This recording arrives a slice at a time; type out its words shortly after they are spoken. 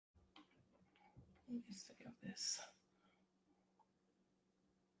Let me save this.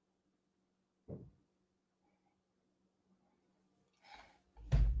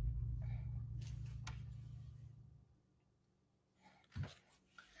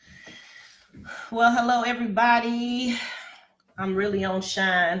 Well, hello, everybody. I'm really on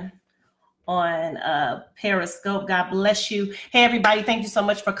shine on Periscope. God bless you. Hey, everybody. Thank you so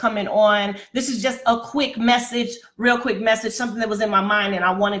much for coming on. This is just a quick message, real quick message, something that was in my mind and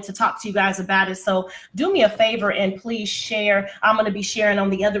I wanted to talk to you guys about it. So do me a favor and please share. I'm going to be sharing on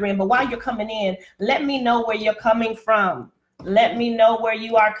the other end, but while you're coming in, let me know where you're coming from. Let me know where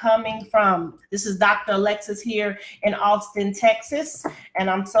you are coming from. This is Dr. Alexis here in Austin, Texas, and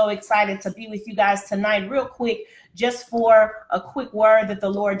I'm so excited to be with you guys tonight. Real quick, just for a quick word that the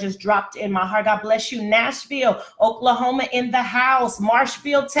Lord just dropped in my heart. God bless you. Nashville, Oklahoma in the house.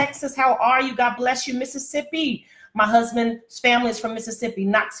 Marshville, Texas, how are you? God bless you. Mississippi. My husband's family is from Mississippi.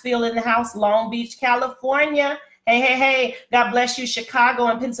 Knoxville in the house. Long Beach, California. Hey, hey, hey, God bless you. Chicago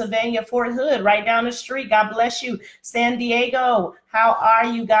and Pennsylvania, Fort Hood, right down the street. God bless you. San Diego, how are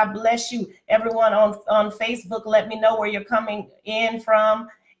you? God bless you. Everyone on Facebook, let me know where you're coming in from.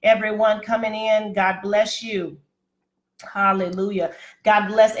 Everyone coming in, God bless you. Hallelujah. God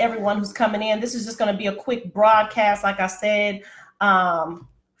bless everyone who's coming in. This is just going to be a quick broadcast. Like I said,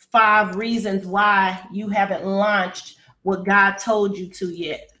 5 reasons why you haven't launched what God told you to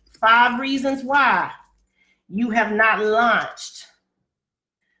yet. 5 reasons why you have not launched.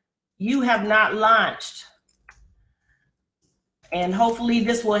 You have not launched. And hopefully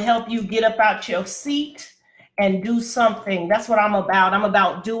this will help you get up out your seat and do something. That's what I'm about. I'm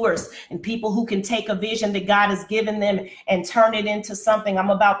about doers and people who can take a vision that God has given them and turn it into something. I'm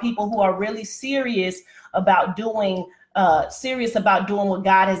about people who are really serious about doing what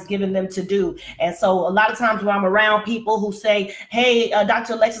God has given them to do. And so a lot of times when I'm around people who say, hey,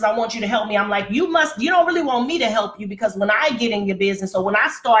 Dr. Alexis, I want you to help me. I'm like, you don't really want me to help you, because when I get in your business or when I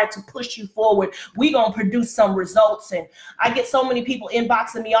start to push you forward, we going to produce some results. And I get so many people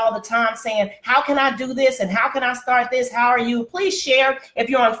inboxing me all the time saying, how can I do this? And how can I start this? How are you? Please share. If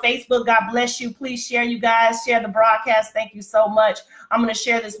you're on Facebook, God bless you. Please share, you guys. Share the broadcast. Thank you so much. I'm going to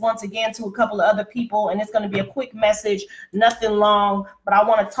share this once again to a couple of other people, and it's going to be a quick message, nothing long, but I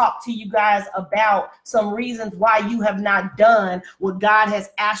want to talk to you guys about some reasons why you have not done what God has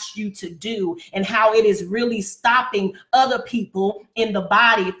asked you to do, and how it is really stopping other people in the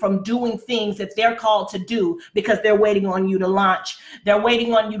body from doing things that they're called to do, because they're waiting on you to launch. They're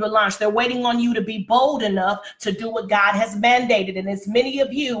waiting on you to launch. They're waiting on you to be bold enough to do what God has mandated. And it's many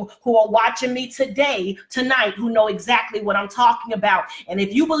of you who are watching me tonight, who know exactly what I'm talking about. And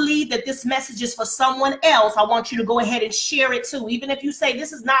if you believe that this message is for someone else, I want you to go ahead and share it too. Even if you say,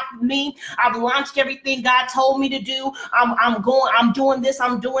 this is not for me, I've launched everything God told me to do, I'm doing this,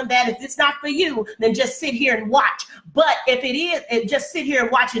 I'm doing that. If it's not for you, then just sit here and watch. But if it is, just sit here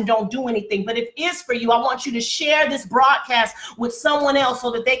and watch and don't do anything. But if it is for you, I want you to share this broadcast with someone else so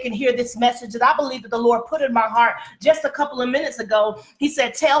that they can hear this message that I believe that the Lord put in my heart just a couple of minutes ago. He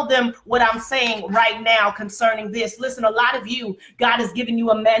said, tell them what I'm saying right now concerning this. Listen, a lot of you, God has given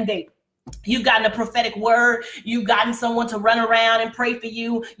you a mandate. You've gotten a prophetic word. You've gotten someone to run around and pray for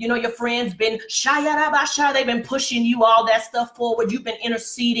you. You know, your friends been they've been pushing you, all that stuff forward. You've been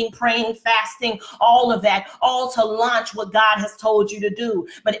interceding, praying, fasting, all of that, all to launch what God has told you to do.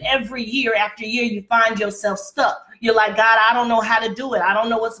 But every year after year, you find yourself stuck. You're like, God, I don't know how to do it. I don't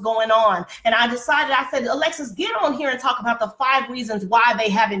know what's going on. And I said, Alexis, get on here and talk about the 5 reasons why they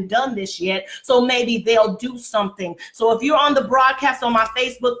haven't done this yet. So maybe they'll do something. So if you're on the broadcast on my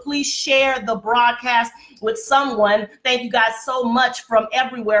Facebook, please share the broadcast with someone. Thank you guys so much from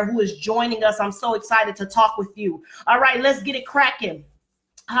everywhere who is joining us. I'm so excited to talk with you. All right, let's get it cracking.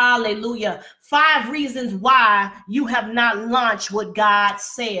 Hallelujah. 5 reasons why you have not launched what God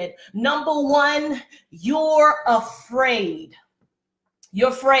said. Number 1, you're afraid.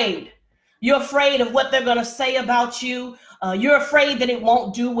 You're afraid. You're afraid of what they're going to say about you. You're afraid that it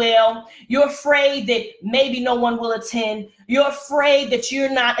won't do well. You're afraid that maybe no one will attend. You're afraid that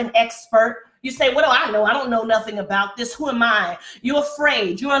you're not an expert. You say, what do I know? I don't know nothing about this. Who am I? You're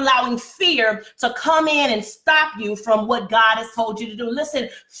afraid. You're allowing fear to come in and stop you from what God has told you to do. Listen,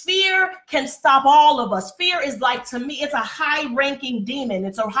 fear can stop all of us. Fear is like, to me, it's a high-ranking demon.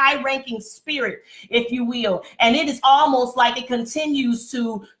 It's a high-ranking spirit, if you will. And it is almost like it continues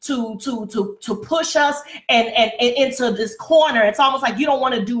to push us and into this corner. It's almost like you don't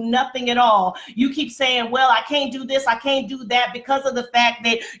want to do nothing at all. You keep saying, well, I can't do this, I can't do that, because of the fact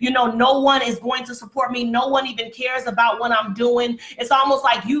that, you know, no one is going to support me. No one even cares about what I'm doing. It's almost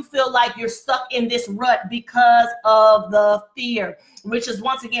like you feel like you're stuck in this rut because of the fear, which is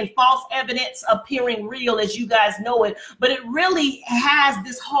once again false evidence appearing real, as you guys know it. But it really has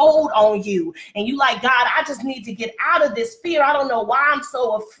this hold on you, and you like, God, I just need to get out of this fear. I don't know why I'm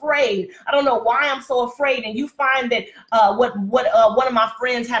so afraid. I don't know why I'm so afraid. And you find that one of my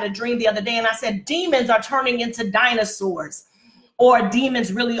friends had a dream the other day, and I said, demons are turning into dinosaurs. Or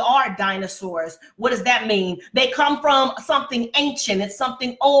demons really are dinosaurs. What does that mean? They come from something ancient. It's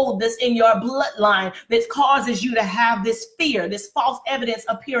something old that's in your bloodline that causes you to have this fear, this false evidence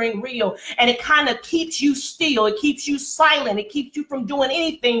appearing real. And it kind of keeps you still. It keeps you silent. It keeps you from doing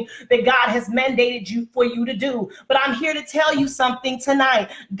anything that God has mandated you for you to do. But I'm here to tell you something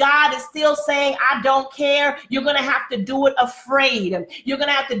tonight. God is still saying, I don't care. You're going to have to do it afraid. You're going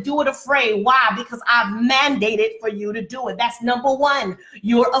to have to do it afraid. Why? Because I've mandated for you to do it. That's number one,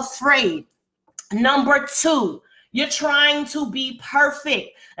 you're afraid. Number two, you're trying to be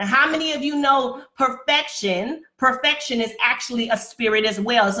perfect. And how many of you know perfection? Perfection is actually a spirit as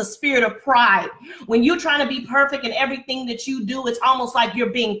well. It's a spirit of pride. When you're trying to be perfect in everything that you do, it's almost like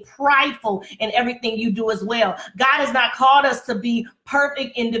you're being prideful in everything you do as well. God has not called us to be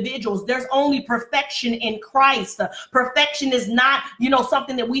perfect individuals. There's only perfection in Christ. Perfection is not,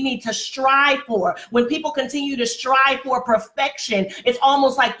 something that we need to strive for. When people continue to strive for perfection, it's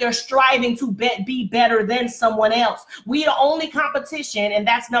almost like they're striving to be better than someone else. We are the only competition, and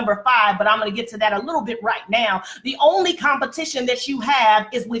that's number 5, but I'm going to get to that a little bit right now. The only competition that you have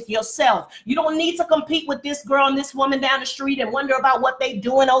is with yourself. You don't need to compete with this girl and this woman down the street and wonder about what they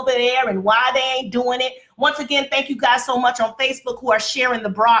doing over there and why they ain't doing it. Once again, thank you guys so much on Facebook who are sharing the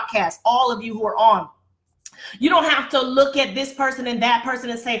broadcast, all of you who are on. You don't have to look at this person and that person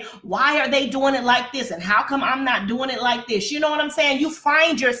and say, why are they doing it like this? And how come I'm not doing it like this? You know what I'm saying? You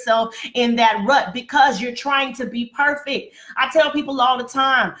find yourself in that rut because you're trying to be perfect. I tell people all the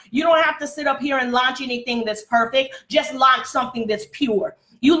time, you don't have to sit up here and launch anything that's perfect. Just launch something that's pure.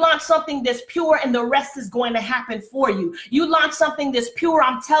 You launch something that's pure and the rest is going to happen for you. You launch something that's pure,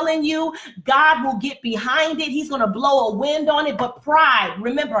 I'm telling you, God will get behind it. He's going to blow a wind on it. But pride,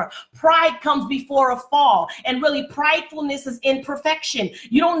 remember, pride comes before a fall. And really, pridefulness is imperfection.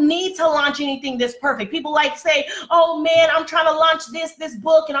 You don't need to launch anything that's perfect. People like say, oh man, I'm trying to launch this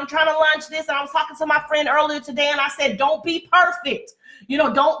book, and I'm trying to launch this. And I was talking to my friend earlier today, and I said, don't be perfect.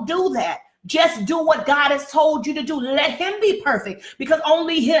 Don't do that. Just do what God has told you to do. Let him be perfect, because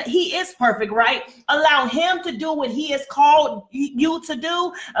only he is perfect, right? Allow him to do what he has called you to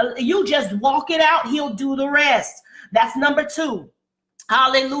do. You just walk it out. He'll do the rest. That's number 2.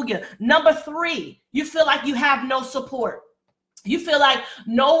 Hallelujah. Number 3, you feel like you have no support. You feel like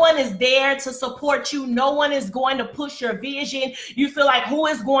no one is there to support you. No one is going to push your vision. You feel like who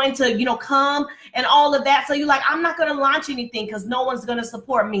is going to, come and all of that. So you're like, I'm not going to launch anything because no one's going to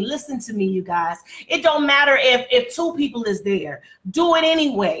support me. Listen to me, you guys. It don't matter if 2 people is there. Do it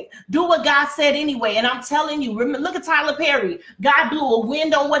anyway. Do what God said anyway. And I'm telling you, remember, look at Tyler Perry. God blew a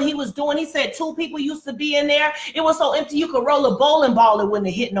wind on what he was doing. He said 2 people used to be in there. It was so empty you could roll a bowling ball. It wouldn't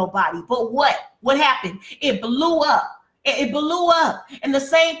have hit nobody. But what happened? It blew up. It blew up, and the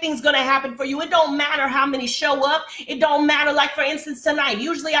same thing's going to happen for you. It don't matter how many show up. It don't matter. Like, for instance, tonight,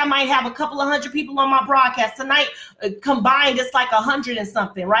 usually I might have a couple of 100 people on my broadcast. Tonight, combined, it's like 100 and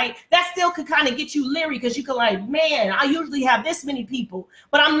something, right? That still could kind of get you leery, because you could like, man, I usually have this many people,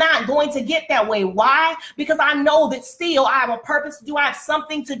 but I'm not going to get that way. Why? Because I know that still I have a purpose to do. I have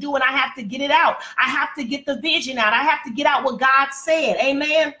something to do, and I have to get it out. I have to get the vision out. I have to get out what God said.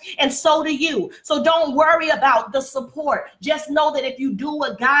 Amen. And so do you. So don't worry about the support. Just know that if you do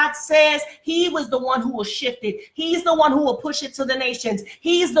what God says, he was the one who will shift it. He's the one who will push it to the nations.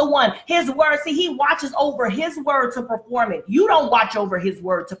 He's the one. His word, see, he watches over his word to perform it. You don't watch over his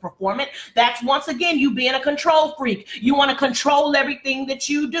word to perform it. That's, once again, you being a control freak. You want to control everything that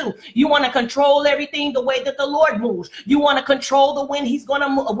you do. You want to control everything the way that the Lord moves. You want to control the when he's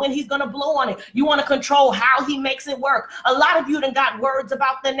gonna blow on it. You want to control how he makes it work. A lot of you done got words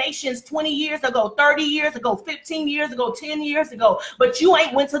about the nations 20 years ago, 30 years ago, 15 years ago, 10 years ago, but you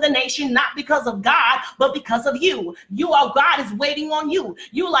ain't went to the nation, not because of God, but because of you. God is waiting on you.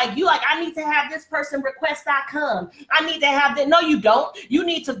 You like, I need to have this person request.com. I need to have that. No, you don't. You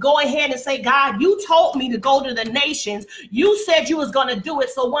need to go ahead and say, God, you told me to go to the nations. You said you was going to do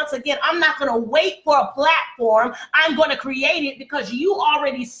it. So once again, I'm not going to wait for a platform. I'm going to create it, because you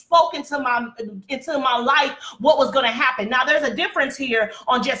already spoke into my life what was going to happen. Now, there's a difference here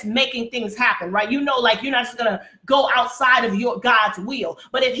on just making things happen, right? Like, you're not just going to go outside of God's will.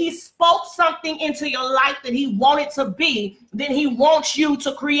 But if he spoke something into your life that he wanted to be, then he wants you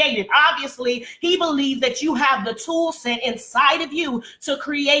to create it. Obviously, he believes that you have the tool set inside of you to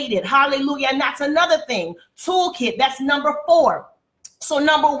create it. Hallelujah. And that's another thing. Toolkit. That's number 4. So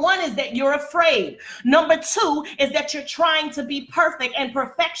number 1 is that you're afraid. Number 2 is that you're trying to be perfect, and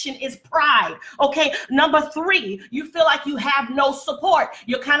perfection is pride. Okay. Number 3, you feel like you have no support.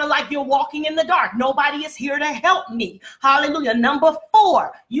 You're kind of like you're walking in the dark. Nobody is here to help me. Hallelujah. Number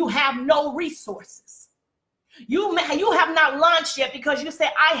 4, you have no resources. You have not launched yet because you say,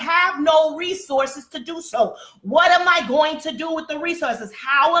 I have no resources to do so. What am I going to do with the resources?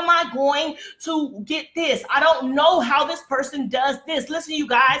 How am I going to get this? I don't know how this person does this. Listen, you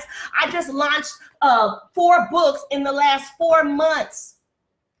guys, I just launched 4 books in the last 4 months.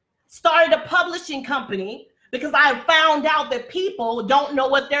 Started a publishing company because I found out that people don't know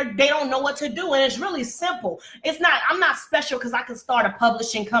what they don't know what to do. And it's really simple. I'm not special because I can start a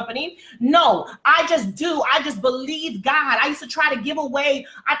publishing company. No, I just believe God. I used to I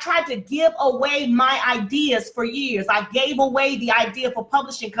tried to give away my ideas for years. I gave away the idea for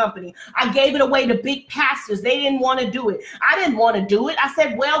publishing company. I gave it away to big pastors. They didn't want to do it. I didn't want to do it. I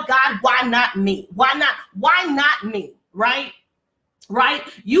said, well, God, why not me? Why not me? Right? Right?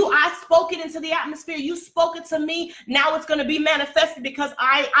 I spoke it into the atmosphere. You spoke it to me. Now it's going to be manifested because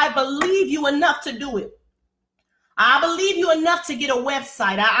I believe you enough to do it. I believe you enough to get a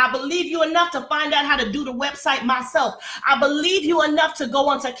website. I believe you enough to find out how to do the website myself. I believe you enough to go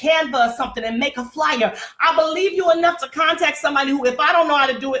onto Canva or something and make a flyer. I believe you enough to contact somebody who, if I don't know how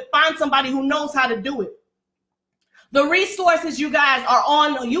to do it, find somebody who knows how to do it. The resources, you guys, are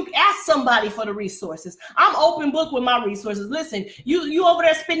on. You ask somebody for the resources. I'm open book with my resources. Listen, you over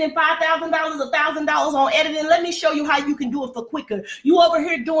there spending $5,000, $1,000 on editing. Let me show you how you can do it for quicker. You over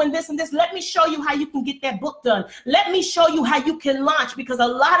here doing this and this. Let me show you how you can get that book done. Let me show you how you can launch, because a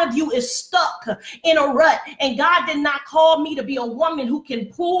lot of you is stuck in a rut. And God did not call me to be a woman who can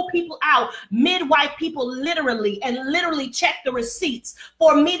pull people out, midwife people literally check the receipts,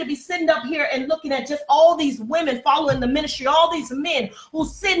 for me to be sitting up here and looking at just all these women following in the ministry, all these men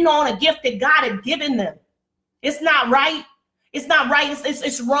who's sitting on a gift that God had given them. It's not right. It's not right.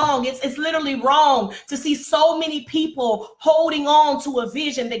 It's wrong. It's literally wrong to see so many people holding on to a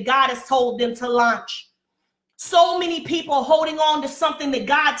vision that God has told them to launch. So many people holding on to something that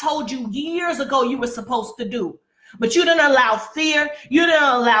God told you years ago you were supposed to do. But you didn't allow fear. You didn't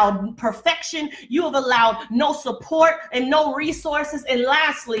allow perfection. You have allowed no support and no resources. And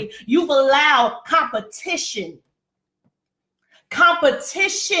lastly, you've allowed competition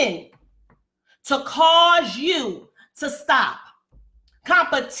to cause you to stop.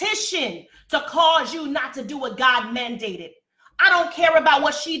 Competition to cause you not to do what God mandated. I don't care about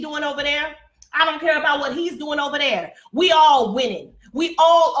what she's doing over there. I don't care about what he's doing over there. We all winning. We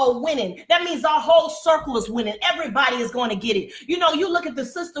all are winning. That means our whole circle is winning. Everybody is going to get it. You know, you look at the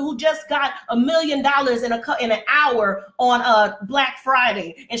sister who just got $1 million in an hour on Black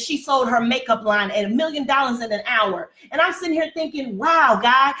Friday, and she sold her makeup line at $1 million in an hour. And I'm sitting here thinking, wow,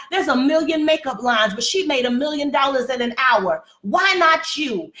 God, there's 1 million makeup lines, but she made $1 million in an hour. Why not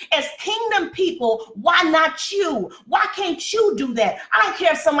you? As kingdom people, why not you? Why can't you do that? I don't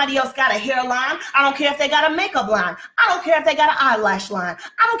care if somebody else got a hairline. I don't care if they got a makeup line. I don't care if they got an eyelash line.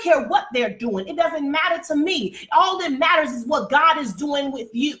 I don't care what they're doing. It doesn't matter to me. All that matters is what God is doing with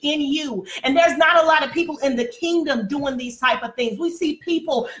you, in you. And there's not a lot of people in the kingdom doing these type of things. We see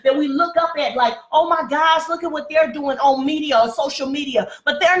people that we look up at like, oh my gosh, look at what they're doing on media or social media,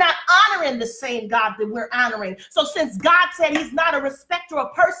 but they're not honoring the same God that we're honoring. So since God said he's not a respecter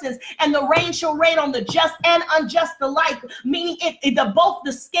of persons, and the rain shall rain on the just and unjust alike, meaning both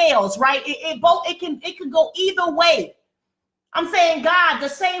the scales, right? It can go either way. I'm saying, God, the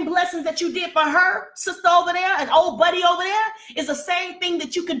same blessings that you did for her sister over there, an old buddy over there, is the same thing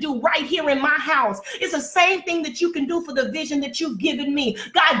that you can do right here in my house. It's the same thing that you can do for the vision that you've given me.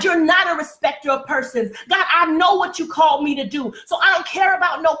 God, you're not a respecter of persons. God, I know what you called me to do. So I don't care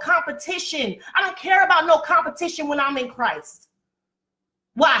about no competition. I don't care about no competition when I'm in Christ.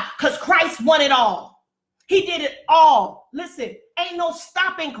 Why? Because Christ won it all. He did it all. Listen, ain't no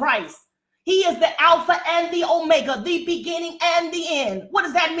stopping Christ. He is the Alpha and the Omega, the beginning and the end. What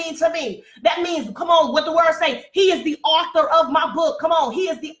does that mean to me? That means, come on, what the word say? He is the author of my book. Come on, he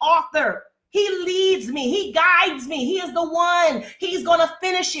is the author. He leads me. He guides me. He is the one. He's going to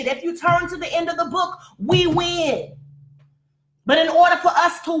finish it. If you turn to the end of the book, we win. But in order for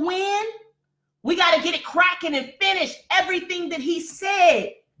us to win, we got to get it cracking and finish everything that he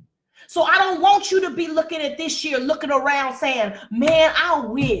said. So I don't want you to be looking at this year, looking around saying, man, I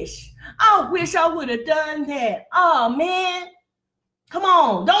wish I wish I would have done that. Oh, man. Come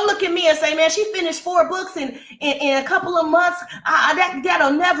on. Don't look at me and say, man, she finished 4 books in a couple of months.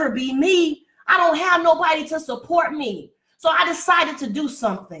 That'll never be me. I don't have nobody to support me. So I decided to do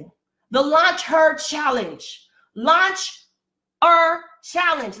something. The Launch Her Challenge. Launch Her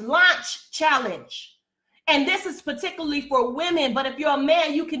Challenge. Launch Challenge. And this is particularly for women, but if you're a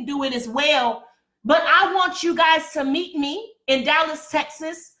man, you can do it as well. But I want you guys to meet me in Dallas,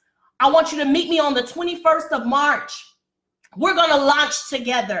 Texas. I want you to meet me on the 21st of March. We're going to launch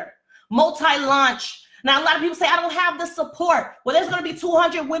together, multi-launch. Now, a lot of people say, I don't have the support. Well, there's going to be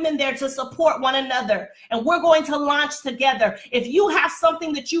 200 women there to support one another, and we're going to launch together. If you have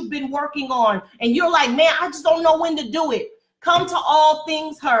something that you've been working on and you're like, man, I just don't know when to do it, come to All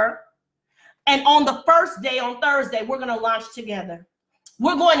Things Her. And on the first day, on Thursday, we're going to launch together.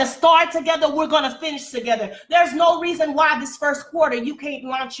 We're going to start together. We're going to finish together. There's no reason why this first quarter you can't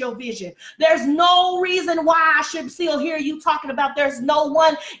launch your vision. There's no reason why I should still hear you talking about there's no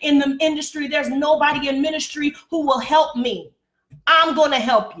one in the industry. There's nobody in ministry who will help me. I'm going to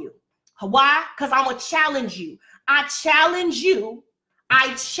help you. Why? Because I'm going to challenge you. I challenge you.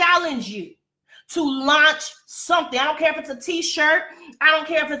 I challenge you to launch something. I don't care if it's a t-shirt. I don't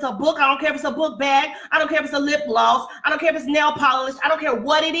care if it's a book. I don't care if it's a book bag. I don't care if it's a lip gloss. I don't care if it's nail polish. I don't care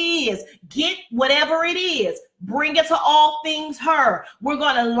what it is. Get whatever it is. Bring it to All Things Her. We're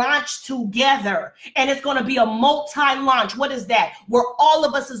going to launch together. And it's going to be a multi-launch. What is that? Where all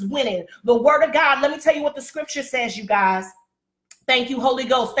of us is winning. The word of God. Let me tell you what the scripture says, you guys. Thank you, Holy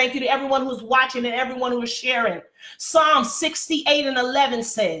Ghost. Thank you to everyone who's watching and everyone who is sharing. Psalm 68:11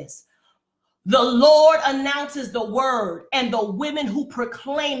 says, the Lord announces the word, and the women who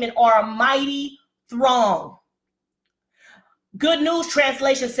proclaim it are a mighty throng. Good News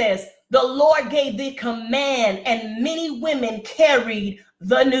Translation says, the Lord gave the command, and many women carried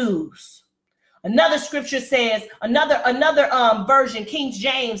the news. Another scripture says, another version, King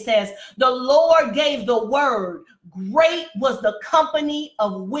James says, the Lord gave the word. Great was the company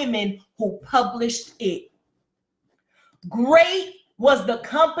of women who published it. Great was the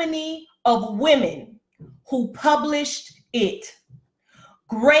company of women who published it.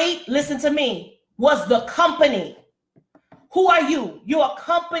 Great, listen to me, was the company. Who are you? You're a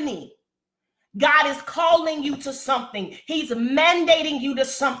company. God is calling you to something. He's mandating you to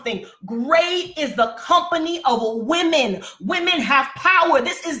something. Great is the company of women. Women have power.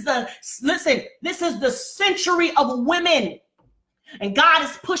 This is the century of women. And God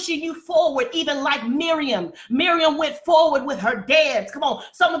is pushing you forward, even like Miriam. Miriam went forward with her dance. Come on.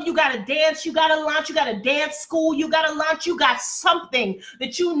 Some of you got to dance. You got to launch. You got to dance school. You got to launch. You got something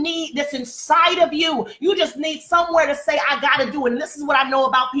that you need that's inside of you. You just need somewhere to say, I got to do it. And this is what I know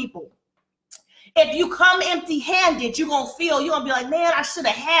about people. If you come empty-handed, you're going to feel, you're going to be like, man, I should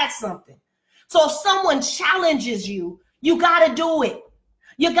have had something. So if someone challenges you, you got to do it.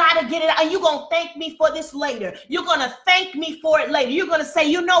 You got to get it out. And you're going to thank me for this later. You're going to thank me for it later. You're going to say,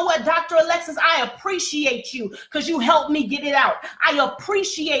 you know what, Dr. Alexis, I appreciate you because you helped me get it out. I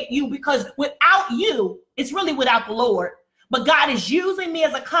appreciate you because without you, it's really without the Lord. But God is using me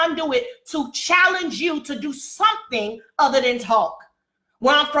as a conduit to challenge you to do something other than talk.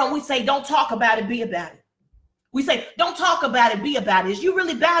 Where I'm from, we say, don't talk about it, be about it. We say, don't talk about it, be about it. Is you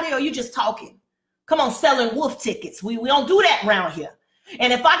really about it or are you just talking? Come on, selling wolf tickets. We don't do that around here.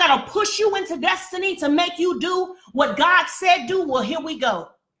 And if I got to push you into destiny to make you do what God said do, well, here we go.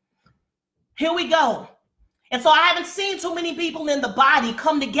 Here we go. And so I haven't seen too many people in the body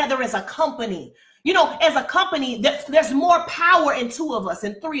come together as a company. You know, as a company, there's more power in 2 of us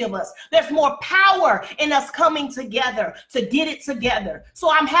and 3 of us. There's more power in us coming together to get it together. So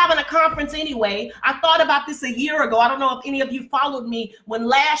I'm having a conference anyway. I thought about this a year ago. I don't know if any of you followed me when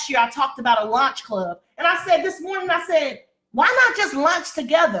last year I talked about a launch club. And I said this morning, I said, why not just launch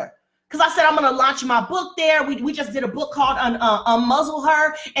together? Because I said, I'm going to launch my book there. We just did a book called Unmuzzle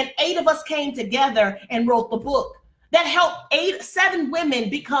Her. And 8 of us came together and wrote the book. That helped 7 women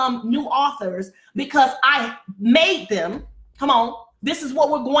become new authors because I made them. Come on. This is what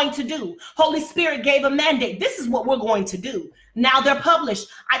we're going to do. Holy Spirit gave a mandate. This is what we're going to do. Now they're published.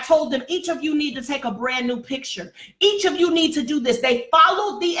 I told them, each of you need to take a brand new picture. Each of you need to do this. They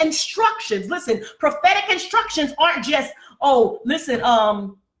followed the instructions. Listen, prophetic instructions aren't just, oh, listen,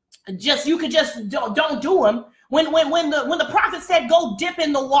 you could just don't do them. When the prophet said, go dip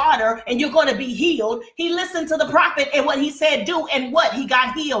in the water and you're going to be healed, he listened to the prophet and what he said do, and what? He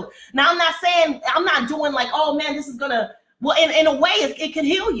got healed. Now, I'm not saying, I'm not doing like, oh man, this is going to, well, in a way, it can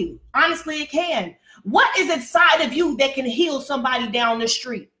heal you. Honestly, it can. What is inside of you that can heal somebody down the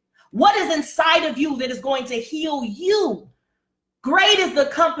street? What is inside of you that is going to heal you? Great is the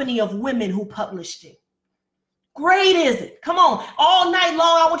company of women who published it. Great is it. Come on. All night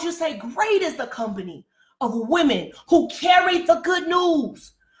long, I want you to say, great is the company of women who carried the good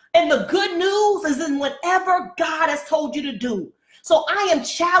news. And the good news is in whatever God has told you to do. So I am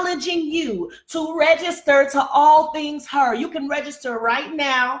challenging you to register to All Things Her. You can register right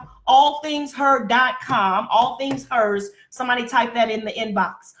now, allthingsher.com, all things hers. Somebody type that in the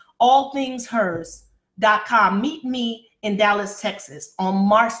inbox, allthingshers.com. Meet me in Dallas, Texas on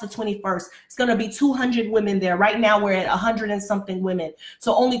March the 21st. It's going to be 200 women there. Right now we're at 100 and something women.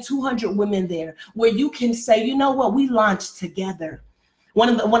 So only 200 women there where you can say, you know what, we launched together.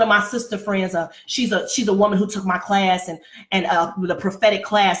 One of my sister friends, she's a woman who took my class and the prophetic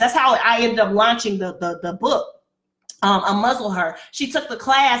class. That's how I ended up launching the book. Unmuzzle Her. She took the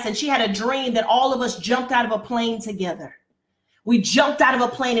class and she had a dream that all of us jumped out of a plane together. We jumped out of a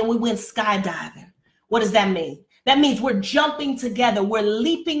plane and we went skydiving. What does that mean? That means we're jumping together. We're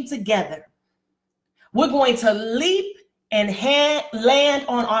leaping together. We're going to leap and land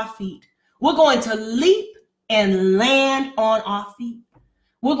on our feet. We're going to leap and land on our feet.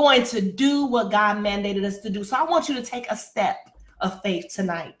 We're going to do what God mandated us to do. So I want you to take a step of faith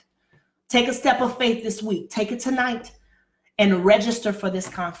tonight. Take a step of faith this week. Take it tonight and register for this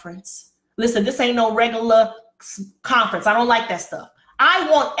conference. Listen, this ain't no regular conference. I don't like that stuff. I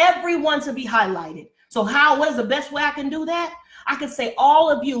want everyone to be highlighted. So what is the best way I can do that? I can say,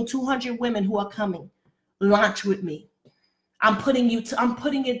 all of you 200 women who are coming, launch with me. I'm putting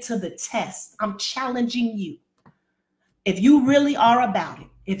it to the test. I'm challenging you. If you really are about it,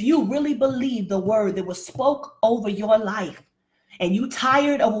 if you really believe the word that was spoke over your life and you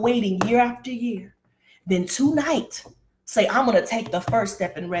tired of waiting year after year, then tonight say, I'm going to take the first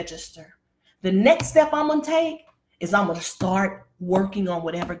step and register. The next step I'm going to take is I'm going to start working on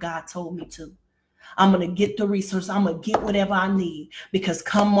whatever God told me to. I'm going to get the resources. I'm going to get whatever I need, because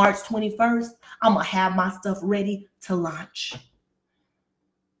come March 21st, I'm going to have my stuff ready to launch.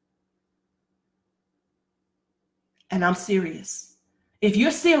 And I'm serious. If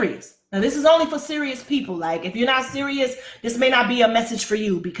you're serious, now this is only for serious people. Like, if you're not serious, this may not be a message for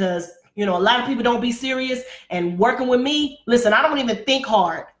you, because, you know, a lot of people don't be serious. And working with me, listen, I don't even think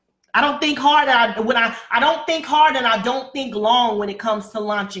hard. I don't think hard. I don't think hard, and I don't think long when it comes to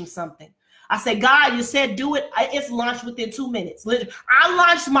launching something. I say, God, you said do it. It's launched within 2 minutes. I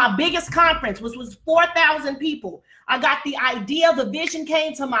launched my biggest conference, which was 4,000 people. I got the idea, the vision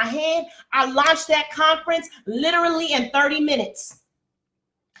came to my head. I launched that conference literally in 30 minutes.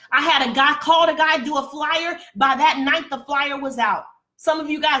 I had called a guy, do a flyer. By that night, the flyer was out. Some of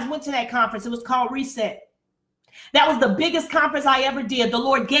you guys went to that conference. It was called Reset. That was the biggest conference I ever did. The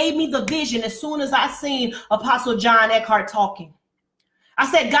Lord gave me the vision as soon as I seen Apostle John Eckhart talking. I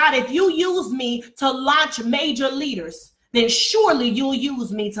said, God, if you use me to launch major leaders, then surely you'll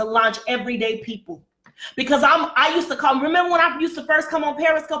use me to launch everyday people. Because I used to remember when I used to first come on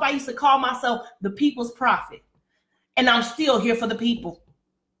Periscope, I used to call myself the people's prophet. And I'm still here for the people.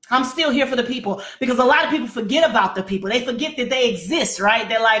 I'm still here for the people, because a lot of people forget about the people. They forget that they exist, right?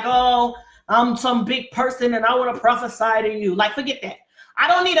 They're like, oh, I'm some big person and I want to prophesy to you. Like, forget that. I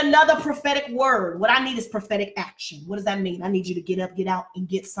don't need another prophetic word. What I need is prophetic action. What does that mean? I need you to get up, get out, and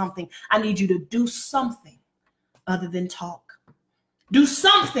get something. I need you to do something other than talk. Do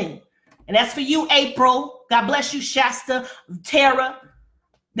something. And that's for you, April. God bless you, Shasta, Tara.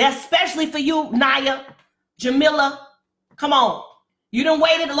 That's especially for you, Naya, Jamila. Come on. You done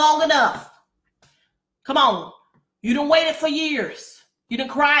waited long enough. Come on. You done waited for years. You done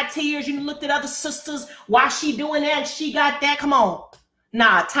cried tears. You done looked at other sisters. Why she doing that? She got that. Come on.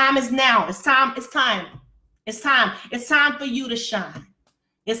 Nah, time is now. It's time. It's time. It's time. It's time for you to shine.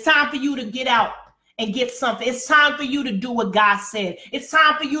 It's time for you to get out and get something. It's time for you to do what God said. It's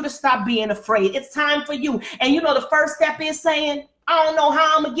time for you to stop being afraid. It's time for you. And you know, the first step is saying, I don't know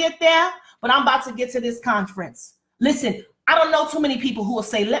how I'm going to get there, but I'm about to get to this conference. Listen, I don't know too many people who will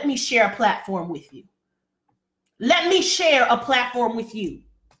say, let me share a platform with you. Let me share a platform with you.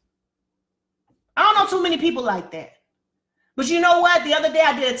 I don't know too many people like that. But you know what? The other day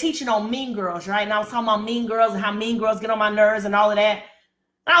I did a teaching on Mean Girls, right? And I was talking about mean girls and how mean girls get on my nerves and all of that.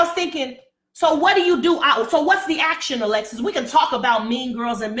 And I was thinking, so what do you do? So what's the action, Alexis? We can talk about mean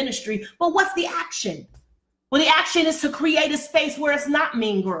girls in ministry, but what's the action? Well, the action is to create a space where it's not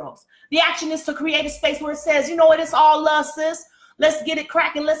mean girls. The action is to create a space where it says, you know what? It's all love, sis. Let's get it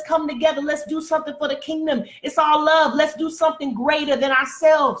cracking. Let's come together. Let's do something for the kingdom. It's all love. Let's do something greater than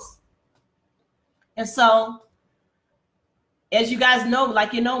ourselves. And so, as you guys know,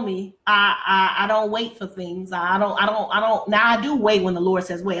 like you know me, I don't wait for things. I don't. Now I do wait when the Lord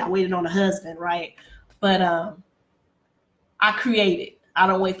says wait. I waited on a husband, right? But I created. I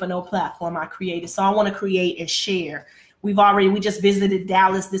don't wait for no platform. I created. So I want to create and share. We just visited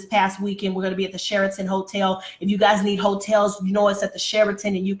Dallas this past weekend. We're going to be at the Sheraton Hotel. If you guys need hotels, you know it's at the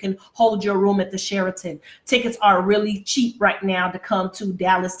Sheraton, and you can hold your room at the Sheraton. Tickets are really cheap right now to come to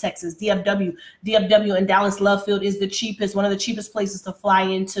Dallas, Texas. DFW and Dallas Love Field is the cheapest, one of the cheapest places to fly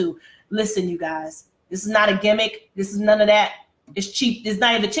into. Listen, you guys, this is not a gimmick. This is none of that. It's cheap. It's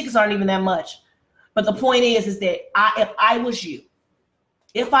not even, the tickets aren't even that much. But the point is that if I were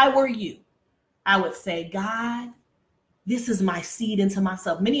you, I would say, God, this is my seed into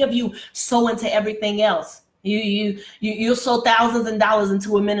myself. Many of you sow into everything else. You sow thousands of dollars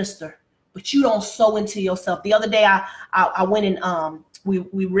into a minister, but you don't sow into yourself. The other day, I went and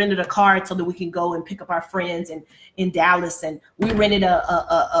we rented a car so that we can go and pick up our friends in Dallas, and we rented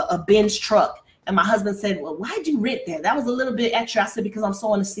a Benz truck. And my husband said, well, why'd you rent that? That was a little bit extra. I said, because I'm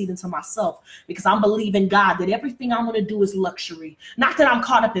sowing a seed into myself, because I'm believing God that everything I'm going to do is luxury. Not that I'm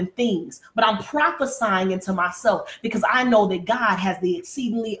caught up in things, but I'm prophesying into myself, because I know that God has the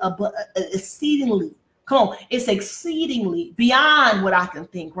exceedingly, come on, it's exceedingly beyond what I can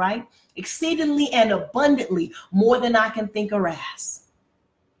think, right? Exceedingly and abundantly more than I can think or ask.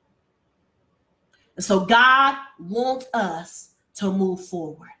 And so God wants us to move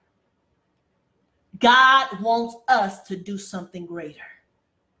forward. God wants us to do something greater.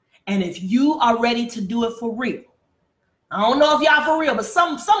 And if you are ready to do it for real, I don't know if y'all for real, but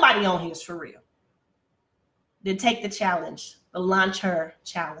somebody on here is for real, then take the challenge, the Launch Her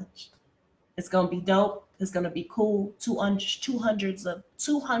Challenge. It's going to be dope. It's going to be cool. 200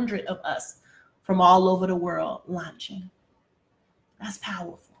 of us from all over the world launching. That's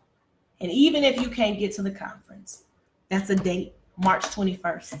powerful. And even if you can't get to the conference, that's a date, March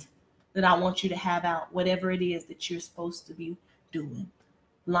 21st. That I want you to have out whatever it is that you're supposed to be doing.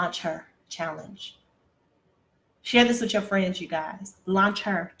 Launch Her Challenge. Share this with your friends, you guys. Launch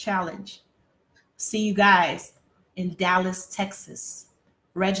Her Challenge. See you guys in Dallas, Texas.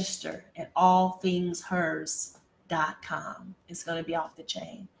 Register at allthingshers.com. It's going to be off the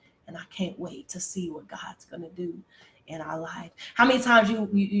chain. And I can't wait to see what God's going to do in our life. How many times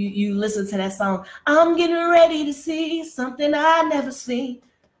you listen to that song? I'm getting ready to see something I never seen.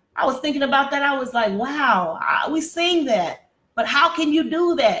 I was thinking about that. I was like, wow, we sing that. But how can you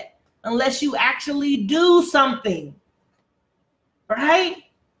do that unless you actually do something? Right?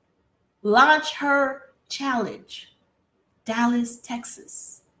 Launch Her Challenge. Dallas,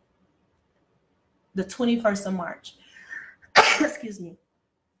 Texas. The 21st of March. Excuse me.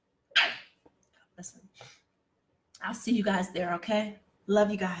 Listen. I'll see you guys there, okay?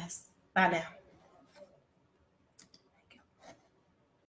 Love you guys. Bye now.